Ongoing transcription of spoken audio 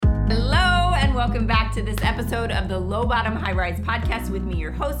welcome back to this episode of the Low Bottom High Rise podcast with me,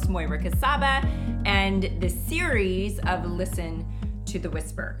 your host, Moira Casaba, and the series of Listen to the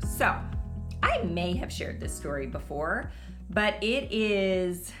Whisper. So, I may have shared this story before, but it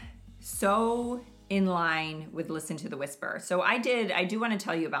is so in line with Listen to the Whisper. So I do want to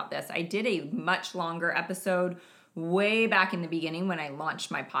tell you about this. I did a much longer episode way back in the beginning when I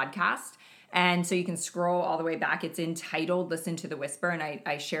launched my podcast. And so you can scroll all the way back. It's entitled Listen to the Whisper. And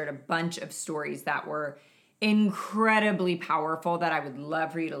I shared a bunch of stories that were incredibly powerful that I would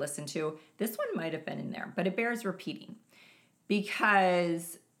love for you to listen to. This one might have been in there, but it bears repeating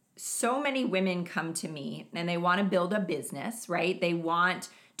because so many women come to me and they want to build a business, right? They want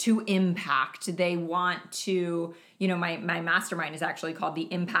to impact. They want to, my mastermind is actually called the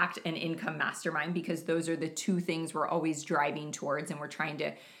Impact and Income Mastermind because those are the two things we're always driving towards and we're trying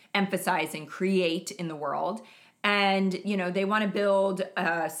to emphasize and create in the world. And, they want to build a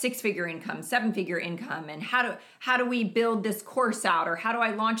 6-figure income, 7-figure income. And how do we build this course out? Or how do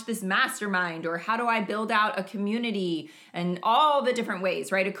I launch this mastermind? Or how do I build out a community and all the different ways,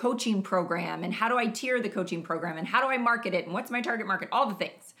 right? A coaching program. And how do I tier the coaching program? And how do I market it? And what's my target market? All the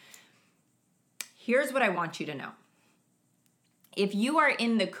things. Here's what I want you to know. If you are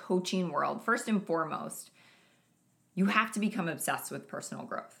in the coaching world, first and foremost, you have to become obsessed with personal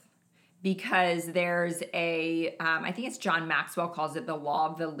growth. Because there's I think it's John Maxwell calls it the law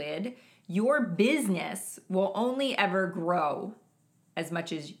of the lid. Your business will only ever grow as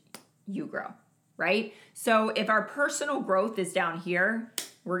much as you grow, right? So if our personal growth is down here,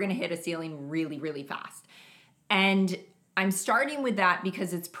 we're going to hit a ceiling really, really fast. And I'm starting with that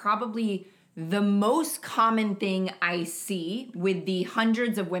because it's probably the most common thing I see with the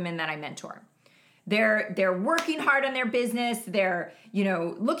hundreds of women that I mentor. They're working hard on their business. They're,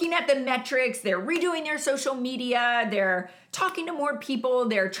 looking at the metrics. They're redoing their social media. They're talking to more people.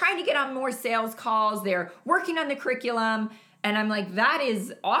 They're trying to get on more sales calls. They're working on the curriculum. And I'm like, that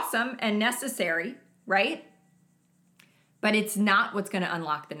is awesome and necessary, right? But it's not what's going to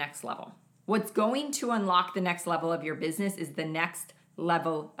unlock the next level. What's going to unlock the next level of your business is the next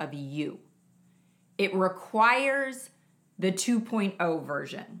level of you. It requires the 2.0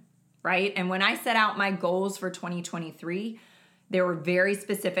 version. Right? And when I set out my goals for 2023, they were very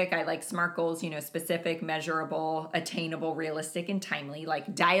specific. I like SMART goals, specific, measurable, attainable, realistic, and timely,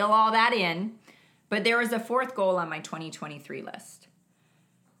 like dial all that in. But there was a fourth goal on my 2023 list.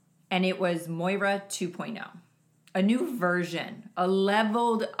 And it was Moira 2.0, a new version, a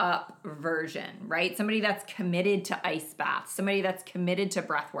leveled up version, right? Somebody that's committed to ice baths, somebody that's committed to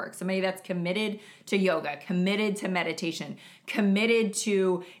breath work, somebody that's committed to yoga, committed to meditation, committed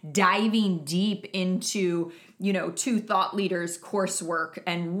to diving deep into, two thought leaders coursework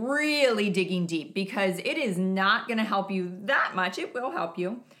and really digging deep because it is not going to help you that much. It will help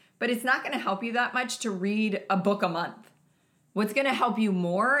you, but it's not going to help you that much to read a book a month. What's going to help you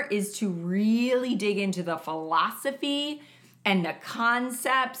more is to really dig into the philosophy and the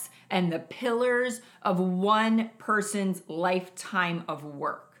concepts and the pillars of one person's lifetime of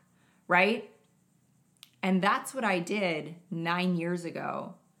work, right? And that's what I did 9 years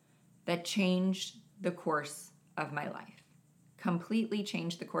ago that changed the course of my life, completely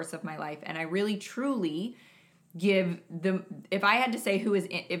changed the course of my life. And I really, truly if I had to say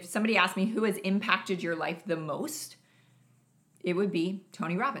if somebody asked me who has impacted your life the most, it would be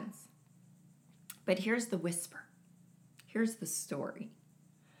Tony Robbins. But here's the whisper. Here's the story.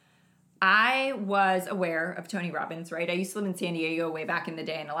 I was aware of Tony Robbins, right? I used to live in San Diego way back in the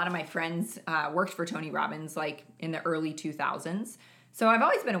day, and a lot of my friends worked for Tony Robbins like in the early 2000s. So I've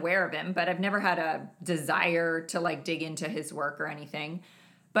always been aware of him, but I've never had a desire to like dig into his work or anything.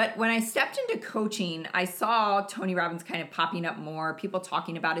 But when I stepped into coaching, I saw Tony Robbins kind of popping up more, people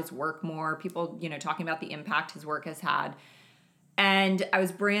talking about his work more, people, talking about the impact his work has had. And I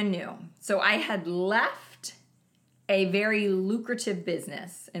was brand new. So I had left a very lucrative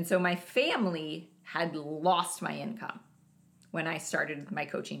business. And so my family had lost my income when I started my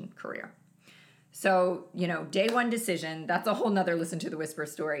coaching career. So, day one decision, that's a whole nother Listen to the Whisper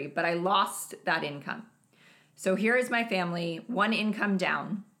story, but I lost that income. So here is my family, one income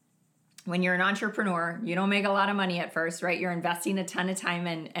down. When you're an entrepreneur, you don't make a lot of money at first, right? You're investing a ton of time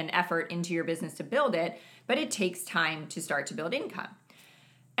and effort into your business to build it, but it takes time to start to build income.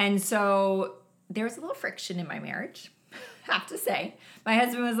 And so there was a little friction in my marriage, I have to say. My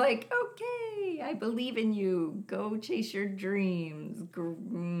husband was like, okay, I believe in you. Go chase your dreams.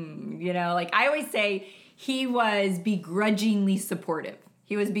 I always say he was begrudgingly supportive.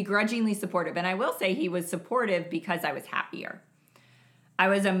 And I will say he was supportive because I was happier. I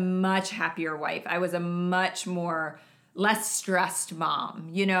was a much happier wife. I was a much more less stressed mom.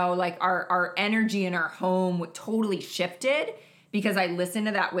 You know, like our energy in our home totally shifted because I listened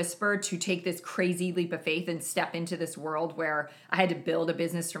to that whisper to take this crazy leap of faith and step into this world where I had to build a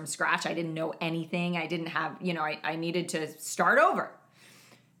business from scratch. I didn't know anything. I didn't have, I needed to start over.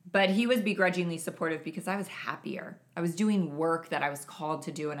 But he was begrudgingly supportive because I was happier. I was doing work that I was called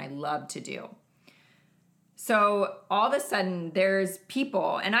to do and I loved to do. So all of a sudden there's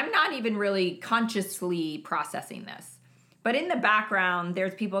people, and I'm not even really consciously processing this, but in the background,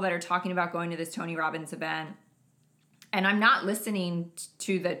 there's people that are talking about going to this Tony Robbins event. And I'm not listening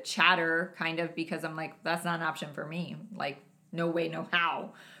to the chatter kind of because I'm like, that's not an option for me. Like, no way, no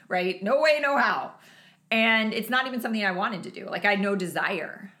how, right? No way, no how. And it's not even something I wanted to do. Like, I had no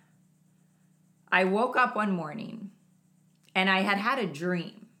desire. I woke up one morning and I had a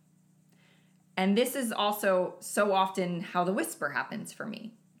dream. And this is also so often how the whisper happens for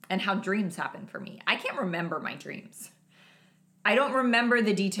me and how dreams happen for me. I can't remember my dreams. I don't remember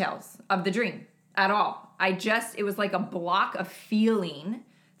the details of the dream at all. It was like a block of feeling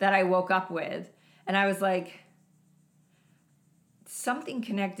that I woke up with. And I was like, something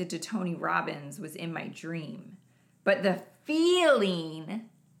connected to Tony Robbins was in my dream. But the feeling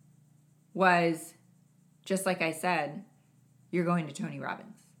was, just like I said, you're going to Tony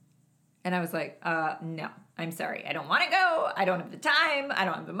Robbins. And I was like, no, I'm sorry. I don't want to go. I don't have the time. I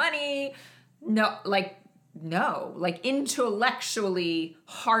don't have the money. No, intellectually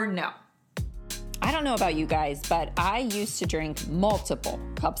hard no. I don't know about you guys, but I used to drink multiple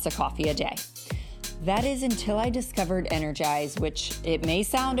cups of coffee a day. That is until I discovered Energize, which it may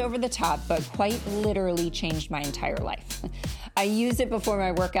sound over the top, but quite literally changed my entire life. I use it before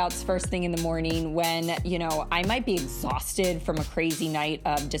my workouts first thing in the morning when, I might be exhausted from a crazy night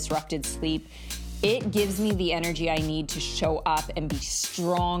of disrupted sleep. It gives me the energy I need to show up and be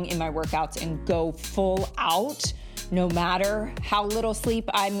strong in my workouts and go full out, no matter how little sleep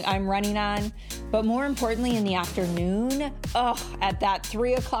I'm running on. But more importantly, in the afternoon, at that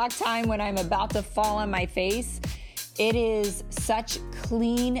 3:00 time when I'm about to fall on my face, it is such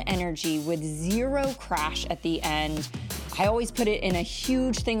clean energy with zero crash at the end. I always put it in a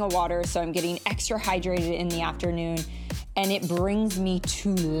huge thing of water so I'm getting extra hydrated in the afternoon. And it brings me to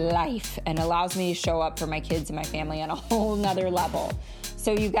life and allows me to show up for my kids and my family on a whole nother level.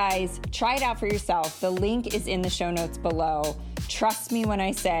 So you guys, try it out for yourself. The link is in the show notes below. Trust me when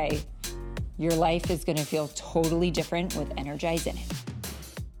I say your life is going to feel totally different with Energize in it.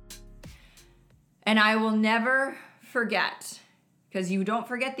 And I will never forget, because you don't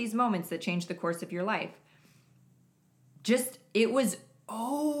forget these moments that change the course of your life. It was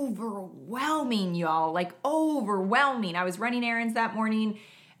overwhelming, y'all, overwhelming. I was running errands that morning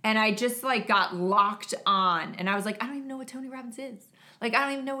and I just got locked on and I was like, I don't even know what Tony Robbins is. I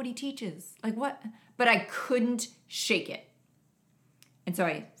don't even know what he teaches. What? But I couldn't shake it. And so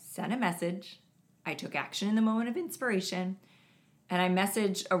I sent a message. I took action in the moment of inspiration and I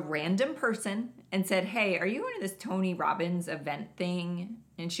messaged a random person and said, hey, are you going to this Tony Robbins event thing?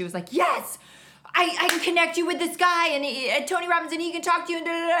 And she was like, yes, I can connect you with this guy and Tony Robbins and he can talk to you. And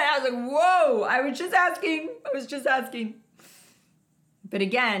I was like, whoa, I was just asking. But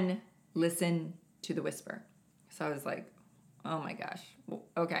again, listen to the whisper. So I was like, oh my gosh.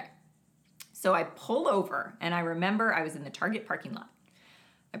 Okay. So I pulled over and I remember I was in the Target parking lot.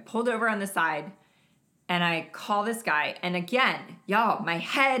 I pulled over on the side and I call this guy. And again, y'all, my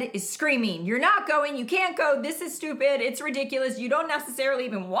head is screaming, you're not going, you can't go. This is stupid. It's ridiculous. You don't necessarily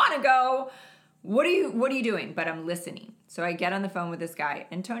even want to go. What are you doing? But I'm listening. So I get on the phone with this guy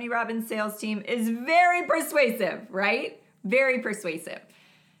and Tony Robbins' sales team is very persuasive, right? Very persuasive.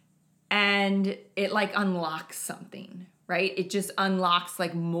 And it unlocks something, right? It just unlocks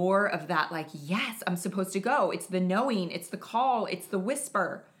more of that, yes, I'm supposed to go. It's the knowing, it's the call, it's the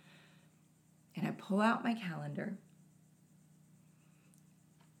whisper. And I pull out my calendar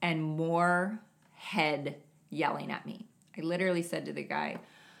and more head yelling at me. I literally said to the guy,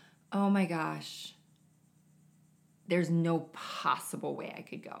 oh my gosh, there's no possible way I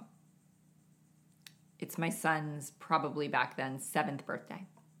could go. It's my son's, probably back then, 7th birthday.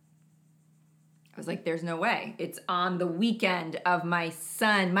 I was like, there's no way. It's on the weekend of my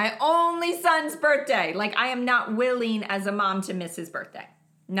only son's birthday. I am not willing as a mom to miss his birthday.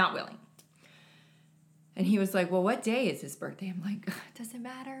 Not willing. And he was like, well, what day is his birthday? I'm like, does it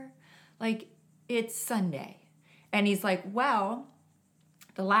matter? It's Sunday. And he's like, well,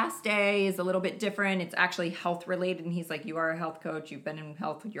 the last day is a little bit different. It's actually health related. And he's like, you are a health coach. You've been in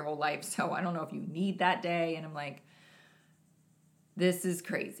health your whole life. So I don't know if you need that day. And I'm like, this is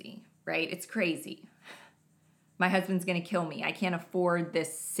crazy, right? It's crazy. My husband's going to kill me. I can't afford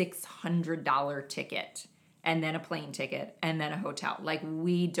this $600 ticket. and then a plane ticket, and then a hotel. Like,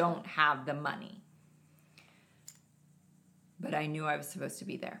 we don't have the money. But I knew I was supposed to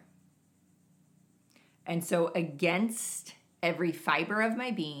be there. And so against every fiber of my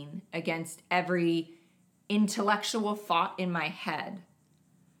being, against every intellectual thought in my head,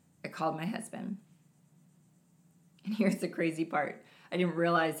 I called my husband. And here's the crazy part. I didn't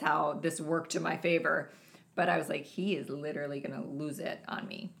realize how this worked to my favor, but I was like, he is literally going to lose it on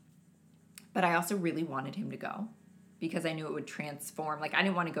me. But I also really wanted him to go because I knew it would transform. Like, I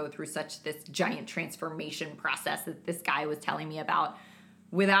didn't want to go through this giant transformation process that this guy was telling me about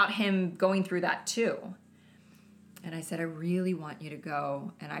without him going through that too. And I said, I really want you to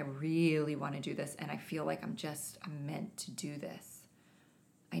go, and I really want to do this, and I feel like I'm meant to do this.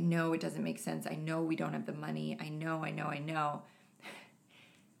 I know it doesn't make sense. I know we don't have the money. I know.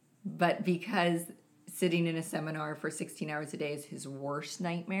 But because sitting in a seminar for 16 hours a day is his worst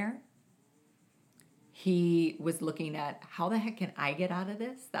nightmare, he was looking at, how the heck can I get out of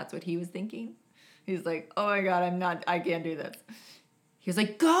this? That's what he was thinking. He's like, oh my God, I can't do this. He was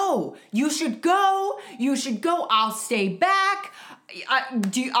like, go, you should go. I'll stay back.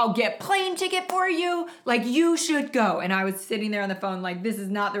 I'll get plane ticket for you. Like, you should go. And I was sitting there on the phone like, this is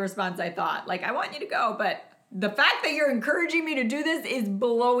not the response I thought. Like, I want you to go, but the fact that you're encouraging me to do this is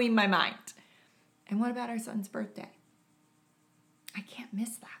blowing my mind. And what about our son's birthday? I can't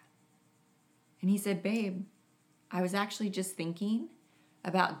miss that. And he said, babe, I was actually just thinking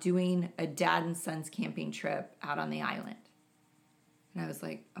about doing a dad and son's camping trip out on the island. And I was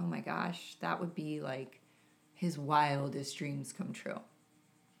like, oh my gosh, that would be like his wildest dreams come true.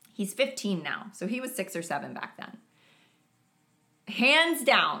 He's 15 now, so he was 6 or 7 back then. Hands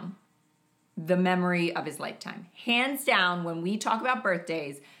down, the memory of his lifetime. Hands down, when we talk about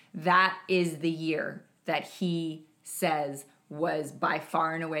birthdays, that is the year that he says was by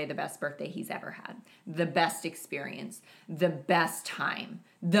far and away the best birthday he's ever had. The best experience, the best time,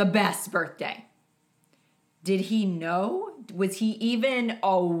 the best birthday. Did he know? Was he even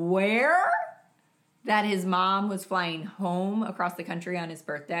aware that his mom was flying home across the country on his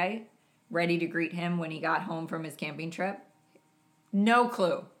birthday, ready to greet him when he got home from his camping trip? No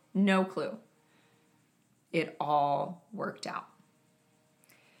clue. It all worked out.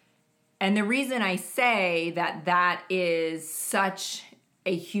 And the reason I say that is such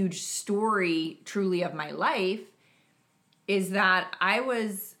a huge story truly of my life is that I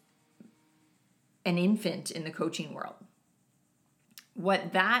was an infant in the coaching world.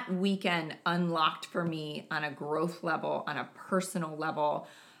 What that weekend unlocked for me on a growth level, on a personal level,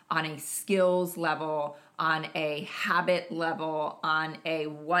 on a skills level, on a habit level, on a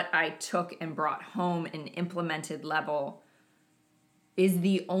what I took and brought home and implemented level is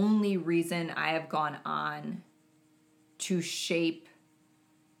the only reason I have gone on to shape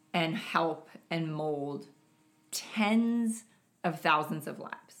and help and mold tens of thousands of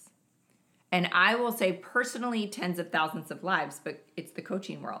lives. And I will say personally tens of thousands of lives, but it's the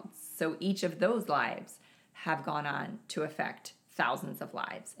coaching world. So each of those lives have gone on to affect thousands of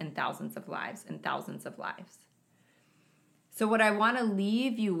lives and thousands of lives and thousands of lives. So what I want to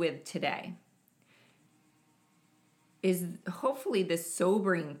leave you with today is hopefully this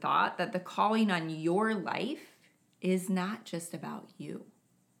sobering thought that the calling on your life is not just about you.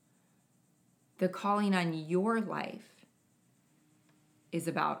 The calling on your life is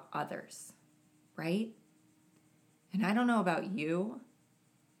about others, right? And I don't know about you,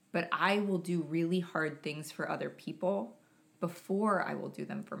 but I will do really hard things for other people before I will do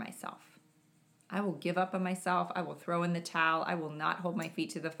them for myself. I will give up on myself. I will throw in the towel. I will not hold my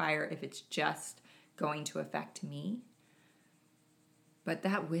feet to the fire if it's just going to affect me. But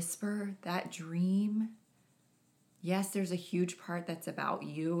that whisper, that dream, yes, there's a huge part that's about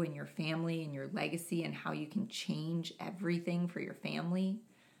you and your family and your legacy and how you can change everything for your family.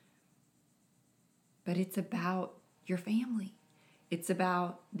 But it's about your family. It's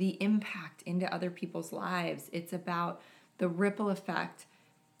about the impact into other people's lives. It's about the ripple effect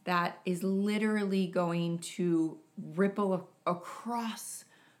that is literally going to ripple across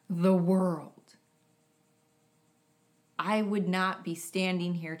the world. I would not be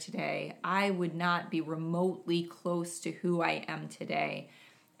standing here today. I would not be remotely close to who I am today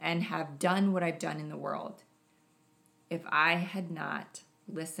and have done what I've done in the world if I had not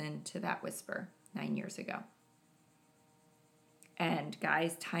listened to that whisper 9 years ago. And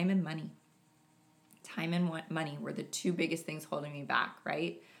guys, time and money. Time and money were the two biggest things holding me back,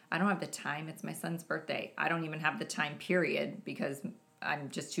 right? I don't have the time. It's my son's birthday. I don't even have the time, period, because I'm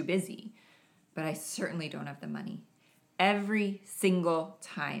just too busy. But I certainly don't have the money. Every single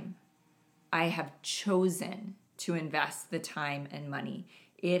time I have chosen to invest the time and money,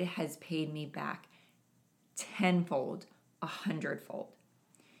 it has paid me back tenfold, 100-fold.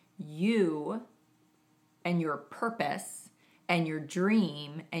 You and your purpose and your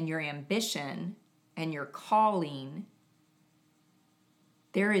dream and your ambition and your calling,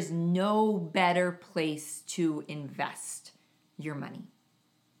 there is no better place to invest your money.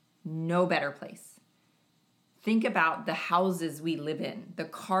 No better place. Think about the houses we live in, the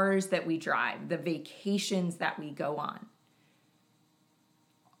cars that we drive, the vacations that we go on.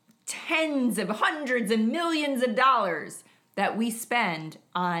 Tens of hundreds and millions of dollars that we spend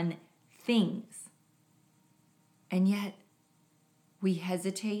on things. And yet we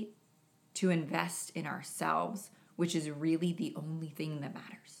hesitate to invest in ourselves, which is really the only thing that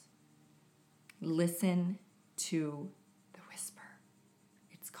matters. Listen to the whisper.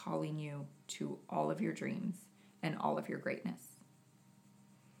 It's calling you to all of your dreams and all of your greatness.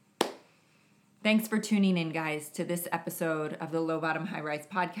 Thanks for tuning in, guys, to this episode of the Low Bottom High Rise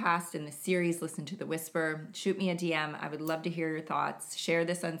podcast in the series Listen to the Whisper. Shoot me a DM. I would love to hear your thoughts. Share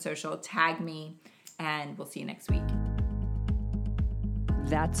this on social, tag me, and we'll see you next week.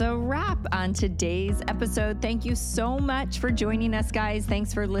 That's a wrap on today's episode. Thank you so much for joining us, guys.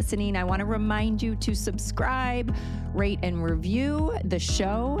 Thanks for listening. I want to remind you to subscribe, rate, and review the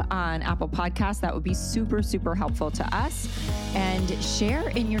show on Apple Podcasts. That would be super, super helpful to us. And share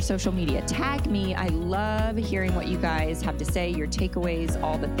in your social media. Tag me. I love hearing what you guys have to say, your takeaways,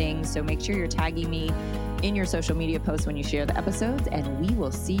 all the things. So make sure you're tagging me in your social media posts when you share the episodes, and we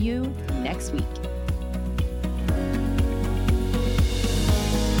will see you next week.